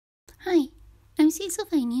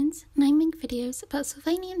Sylvanians, and I make videos about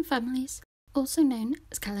Sylvanian families, also known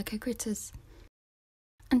as Calico critters.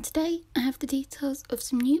 And today I have the details of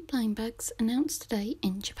some new blind bags announced today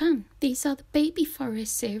in Japan. These are the Baby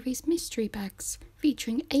Forest series mystery bags,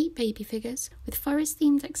 featuring 8 baby figures with forest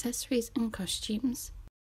themed accessories and costumes.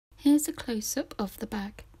 Here's a close-up of the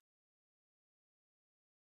bag.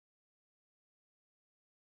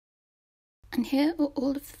 And here are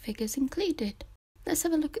all of the figures included. Let's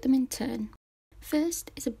have a look at them in turn.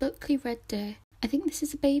 First is a buckley red deer. I think this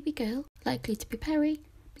is a baby girl, likely to be Perry,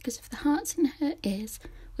 because of the hearts in her ears,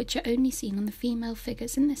 which are only seen on the female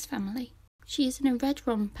figures in this family. She is in a red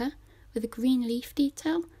romper with a green leaf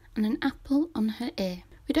detail and an apple on her ear.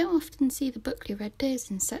 We don't often see the buckley red deers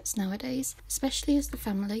in sets nowadays, especially as the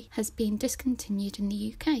family has been discontinued in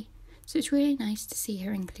the UK, so it's really nice to see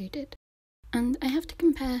her included. And I have to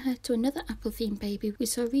compare her to another apple-themed baby we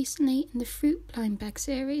saw recently in the Fruit Blind Bag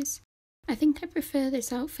series. I think I prefer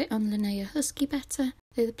this outfit on Linnea Husky better,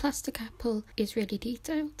 though the plastic apple is really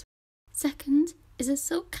detailed. Second is a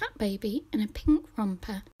silk cat baby in a pink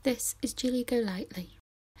romper. This is Jilly Golightly.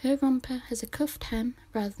 Her romper has a cuffed hem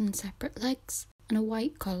rather than separate legs and a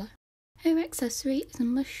white collar. Her accessory is a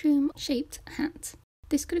mushroom-shaped hat.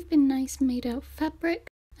 This could have been nice made out of fabric,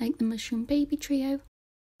 like the Mushroom Baby trio,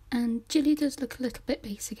 and Jilly does look a little bit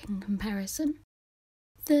basic in comparison.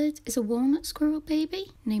 Third is a walnut squirrel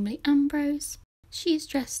baby, namely Ambrose. She is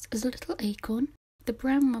dressed as a little acorn, with a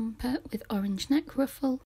brown romper with orange neck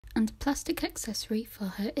ruffle, and a plastic accessory for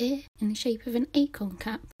her ear in the shape of an acorn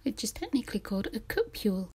cap, which is technically called a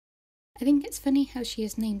cupule. I think it's funny how she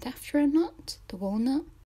is named after a nut, the walnut,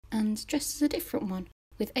 and dressed as a different one,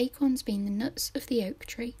 with acorns being the nuts of the oak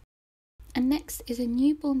tree. And next is a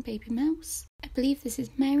newborn baby mouse. I believe this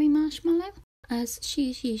is Mary Marshmallow, as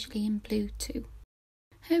she is usually in blue too.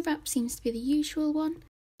 Her wrap seems to be the usual one,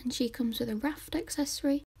 and she comes with a raft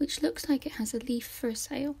accessory, which looks like it has a leaf for a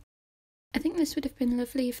sail. I think this would have been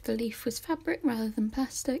lovely if the leaf was fabric rather than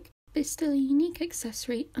plastic, but it's still a unique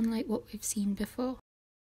accessory unlike what we've seen before.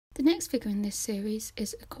 The next figure in this series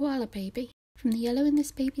is a koala baby. From the yellow in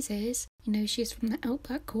this baby's ears, you know she is from the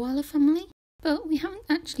outback koala family, but we haven't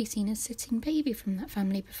actually seen a sitting baby from that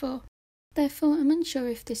family before. Therefore, I'm unsure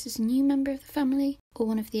if this is a new member of the family or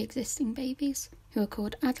one of the existing babies, who are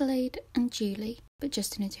called Adelaide and Julie, but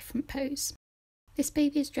just in a different pose. This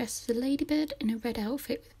baby is dressed as a ladybird in a red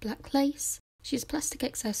outfit with black lace. She has plastic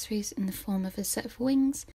accessories in the form of a set of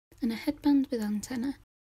wings and a headband with antenna.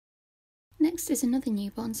 Next is another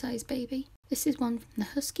newborn size baby. This is one from the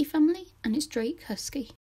Husky family, and it's Drake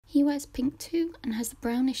Husky. He wears pink too and has a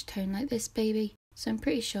brownish tone like this baby, so I'm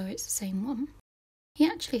pretty sure it's the same one. He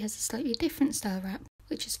actually has a slightly different style wrap,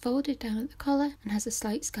 which is folded down at the collar and has a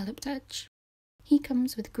slight scalloped edge. He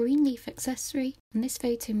comes with a green leaf accessory, and this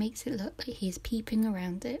photo makes it look like he is peeping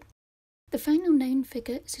around it. The final known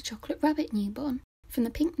figure is a chocolate rabbit newborn. From the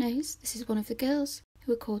pink nose, this is one of the girls,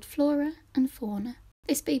 who are called Flora and Fauna.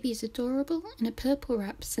 This baby is adorable in a purple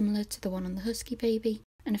wrap similar to the one on the Husky baby,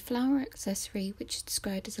 and a flower accessory which is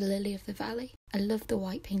described as a lily of the valley. I love the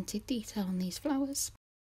white painted detail on these flowers.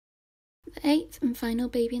 The 8th and final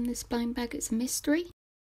baby in this blind bag is a mystery.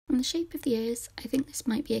 From the shape of the ears, I think this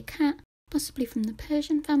might be a cat, possibly from the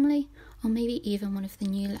Persian family, or maybe even one of the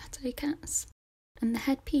new latte cats. And the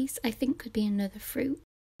headpiece I think could be another fruit.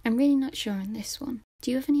 I'm really not sure on this one.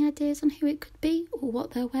 Do you have any ideas on who it could be or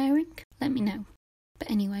what they're wearing? Let me know.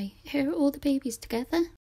 But anyway, here are all the babies together,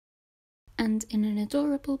 and in an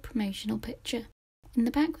adorable promotional picture. In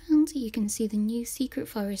the background you can see the new Secret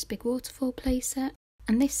Forest Big Waterfall playset,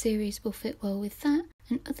 and this series will fit well with that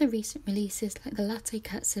and other recent releases like the Latte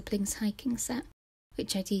Cat Siblings hiking set,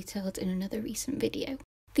 which I detailed in another recent video.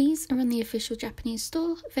 These are on the official Japanese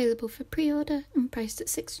store, available for pre-order and priced at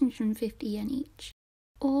 650 yen each.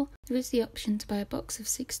 Or there is the option to buy a box of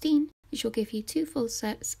 16, which will give you 2 full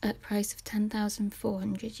sets at a price of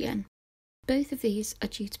 10,400 yen. Both of these are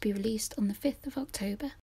due to be released on the 5th of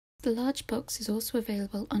October. The large box is also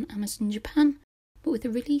available on Amazon Japan, but with a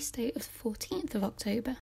release date of the 14th of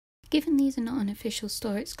October. Given these are not an official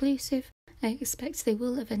store exclusive, I expect they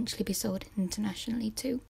will eventually be sold internationally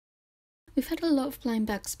too. We've had a lot of blind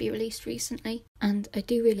bags be released recently, and I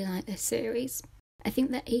do really like this series. I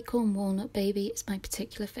think the Acorn Walnut Baby is my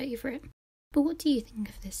particular favourite. But what do you think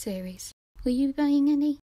of this series? Will you be buying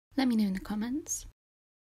any? Let me know in the comments.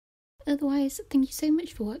 Otherwise, thank you so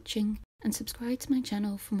much for watching, and subscribe to my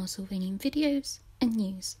channel for more Sylvanian videos and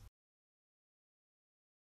news.